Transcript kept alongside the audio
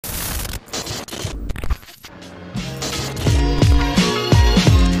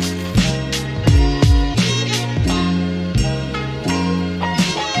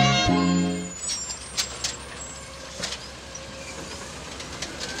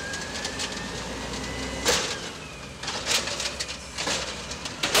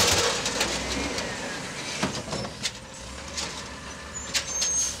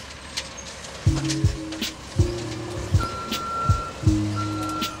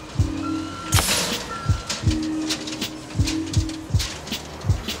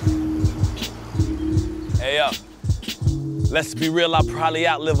Let's be real, I probably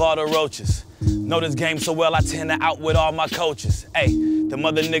outlive all the roaches. Know this game so well, I tend to outwit all my coaches. Hey, them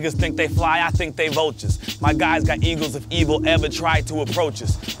other niggas think they fly, I think they vultures. My guys got eagles if evil ever tried to approach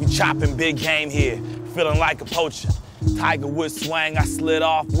us. We chopping big game here, feeling like a poacher. Tiger Woods swang, I slid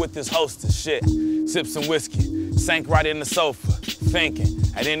off with his hostess. Shit, sip some whiskey, sank right in the sofa, thinking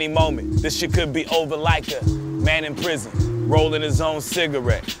at any moment this shit could be over like a man in prison, rolling his own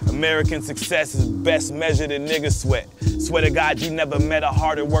cigarette. American success is best measured in nigga sweat. Swear to God, you never met a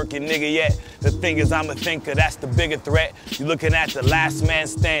harder working nigga yet. The thing is, I'm a thinker, that's the bigger threat. You looking at the last man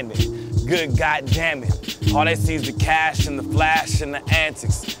standing. Good God damn it. All they see is the cash and the flash and the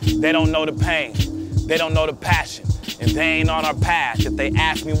antics. They don't know the pain, they don't know the passion. And they ain't on our path. If they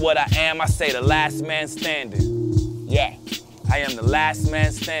ask me what I am, I say the last man standing. Yeah, I am the last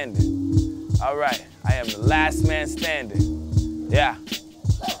man standing. All right, I am the last man standing. Yeah.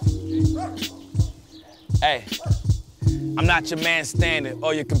 Hey, I'm not your man standing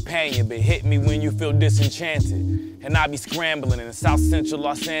or your companion, but hit me when you feel disenchanted. And I be scrambling in South Central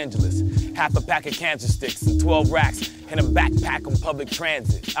Los Angeles. Half a pack of cancer sticks and 12 racks in a backpack on public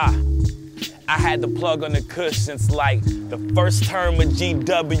transit. I had the plug on the kush since like the first term of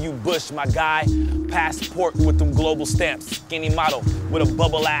G.W. Bush, my guy. Passport with them global stamps, skinny model with a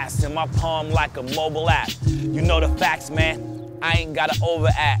bubble ass in my palm like a mobile app. You know the facts, man, I ain't gotta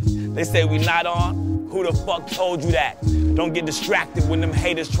overact. They say we not on, who the fuck told you that? Don't get distracted when them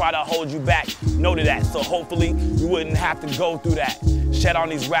haters try to hold you back. Know to that, so hopefully you wouldn't have to go through that. Shed on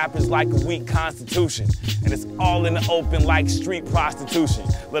these rappers like a weak constitution. And it's all in the open like street prostitution.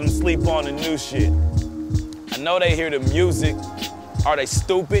 Let them sleep on the new shit. I know they hear the music. Are they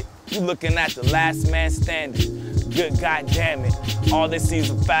stupid? You looking at the last man standing. Good God damn it. All they see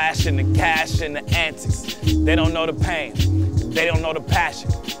is the fashion, the cash, and the antics. They don't know the pain. They don't know the passion.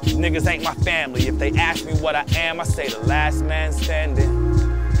 Niggas ain't my family. If they ask me what I am, I say the last man standing.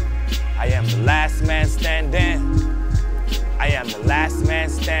 I am the last man standing. I am the last man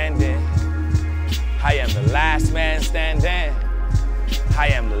standing. I am the last man standing. I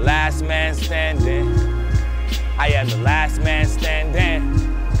am the last man standing. I am the last man standing.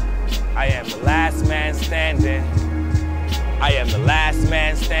 I am the last man standing. I am the last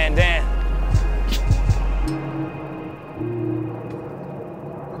man standing.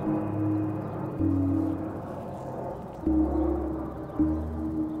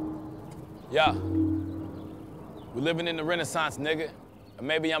 Yeah. We living in the Renaissance, nigga. Or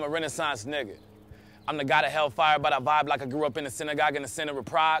maybe I'm a Renaissance nigga. I'm the god of hellfire, but I vibe like I grew up in the synagogue in the center of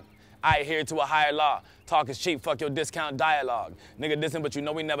Prague. I adhere to a higher law. Talk is cheap, fuck your discount dialogue. Nigga dissing, but you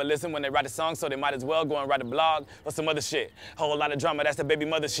know we never listen when they write a song, so they might as well go and write a blog or some other shit. Whole lot of drama, that's the baby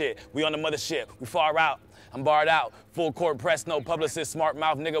mother shit. We on the mothership, we far out. I'm barred out, full court press, no publicist, smart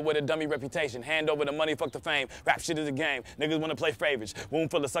mouth nigga with a dummy reputation. Hand over the money, fuck the fame. Rap shit is a game, niggas wanna play favorites. Room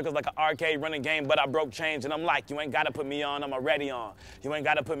full of suckers like an arcade running game, but I broke change and I'm like, you ain't gotta put me on, I'm already on. You ain't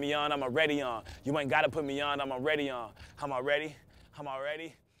gotta put me on, I'm already on. You ain't gotta put me on, I'm already on. I'm already.